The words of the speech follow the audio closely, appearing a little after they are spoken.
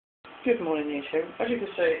Good morning, YouTube. As you can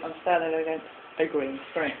see, I'm standing against a green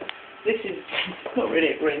screen. This is not really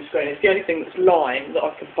a green screen, it's the only thing that's lying that I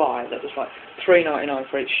could buy that was like $3.99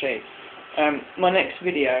 for each sheet. My next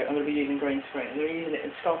video, I'm going to be using green screen. I'm going to be using it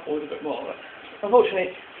in scaffold a bit more. But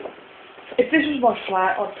unfortunately, if this was my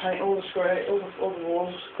flat, I'd paint all the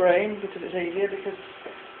walls green because it's easier. Because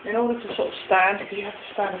in order to sort of stand, because you have to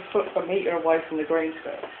stand a metre away from the green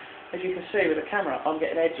screen. As you can see with the camera, I'm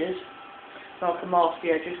getting edges. And I can mask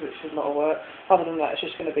the edges, which is a lot of work. Other than that, it's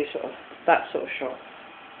just going to be sort of that sort of shot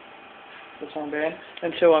for the time being,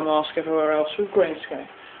 until I mask everywhere else with green screen.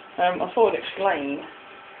 I thought I'd explain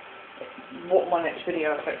what my next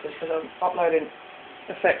video effect is, because I'm uploading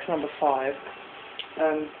effect number 5,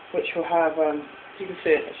 which will have, you can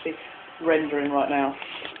see it actually rendering right now.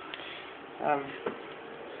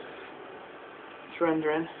 It's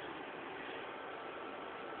rendering.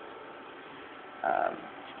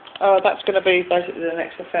 That's going to be basically the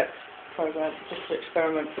next effects program, just to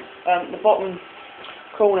experiment. The bottom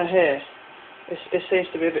corner here, it seems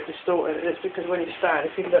to be a bit distorted. It's because when you stand,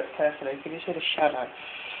 if you look carefully, can you see the shadow?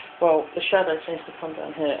 Well, the shadow seems to come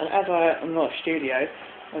down here, and as I am not a studio,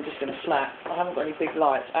 I'm just in a flat, I haven't got any big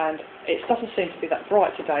lights, and it doesn't seem to be that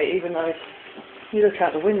bright today, even though you look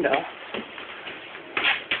out the window,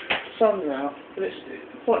 the sun's out, but it's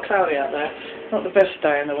quite cloudy out there. Not the best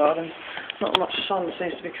day in the world, and not much sun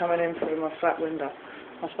seems to be coming in through my flat window.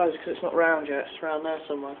 I suppose because it's not round yet, it's around there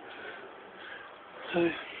somewhere.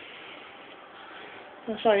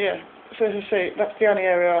 So yeah, so as you see, that's the only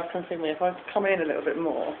area I can think of. If I come in a little bit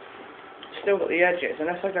more, still got the edges,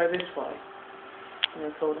 unless I go this way, and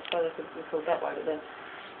record, I suppose I could record that way, but then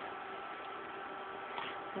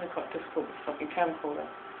it's quite difficult with fucking camcorder.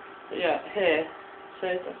 But yeah, here, so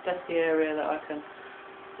that's the area that I can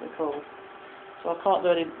record. So I can't do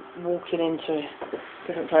any walking into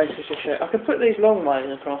different places just yet. I could put these long ways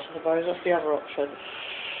across, I suppose. That's the other option.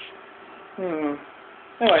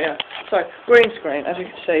 Anyway, yeah. So, green screen, as you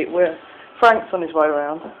can see, Frank's on his way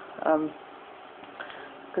around.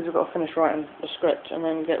 Because we've got to finish writing the script and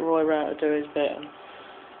then get Roy round to do his bit. And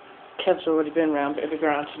Kev's already been round, but he'll be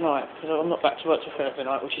round tonight, because I'm not back to work till Thursday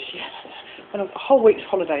night, which is, and a whole week's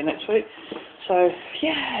holiday next week. So,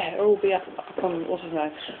 yeah, it'll all be up on, what's his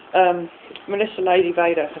name? Melissa Lady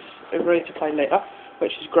Vader has agreed to play Lita,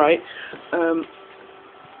 which is great.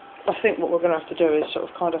 I think what we're going to have to do is sort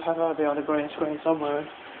of kind of have her behind a green screen somewhere and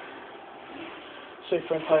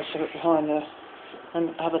superimpose it behind her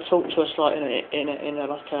and have her talk to us like in a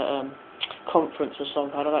like a conference or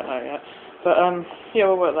something. I don't know yet. But yeah,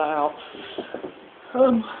 we'll work that out.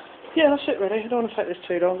 Yeah, that's it really. I don't want to take this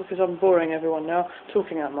too long because I'm boring everyone now,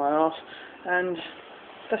 talking out my arse. And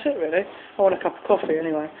that's it really. I want a cup of coffee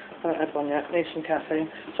anyway. I haven't had one yet. Need some caffeine.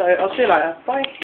 So I'll see you later. Bye.